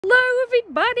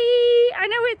everybody! I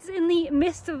know it's in the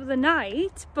midst of the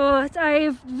night, but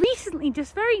I've recently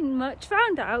just very much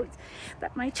found out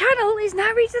that my channel is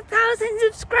now reached 1,000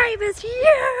 subscribers.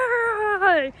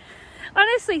 Yeah!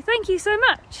 Honestly, thank you so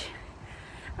much.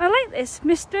 I like this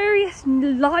mysterious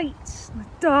light, and the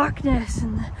darkness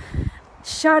and the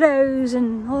shadows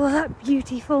and all of that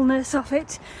beautifulness of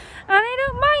it. And I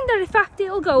don't mind that in fact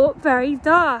it'll go up very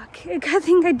dark. I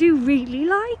think I do really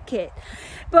like it.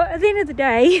 But at the end of the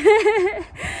day,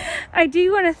 I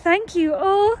do want to thank you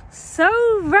all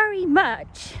so very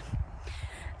much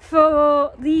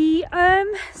for the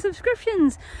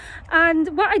subscriptions.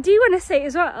 And what I do want to say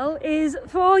as well is,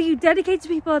 for all you dedicated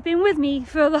people who have been with me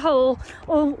for the whole,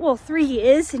 well, 3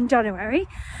 years in January,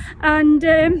 and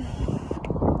I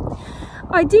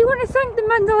do want to thank the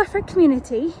Mandela Effect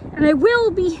community, and I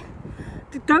will be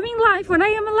going live when I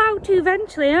am allowed to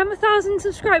eventually. I'm 1,000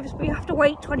 subscribers, but you have to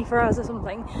wait 24 hours or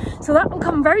something, so that will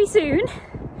come very soon.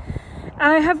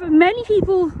 I have many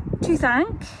people to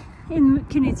thank in the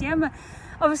community. I'm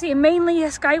obviously mainly a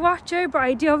sky watcher, but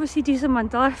I do obviously do some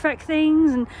Mandela Effect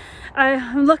things, and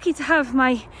I'm lucky to have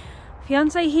my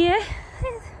fiance here.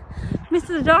 Mr.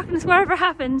 the Darkness, wherever it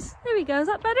happens. There we go, is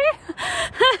that better?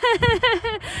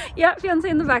 Yeah, fiance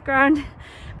in the background.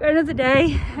 But another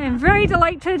day, I'm very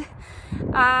delighted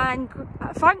and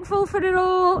thankful for it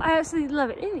all. I absolutely love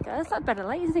it. Here we go, that's that better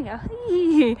light, isn't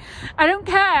it? I don't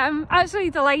care, I'm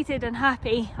absolutely delighted and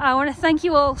happy. I want to thank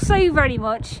you all so very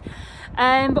much.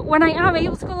 But when I am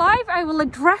able to go live, I will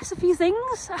address a few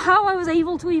things, how I was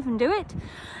able to even do it.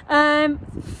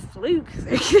 Fluke.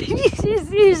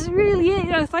 It's really it.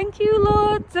 You know, thank you,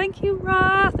 Lord, thank you,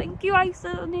 Ra, thank you,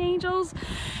 Isa and the angels,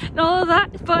 and all of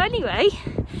that. But anyway,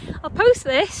 I'll post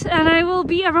this, and I will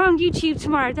be around YouTube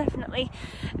tomorrow, definitely,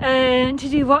 to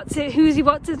do what's it, who's he,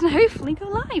 what's it, and hopefully go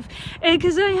live.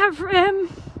 Because I have,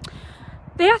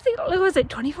 they have to, what was it,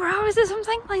 24 hours or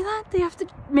something like that? They have to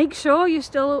make sure you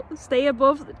still stay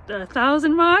above the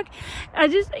 1,000 mark.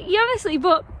 Honestly,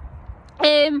 but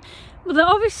well,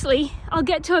 obviously I'll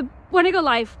get to when I go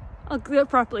live, I'll do it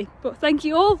properly. But thank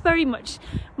you all very much.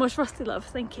 Much frosty love.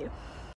 Thank you.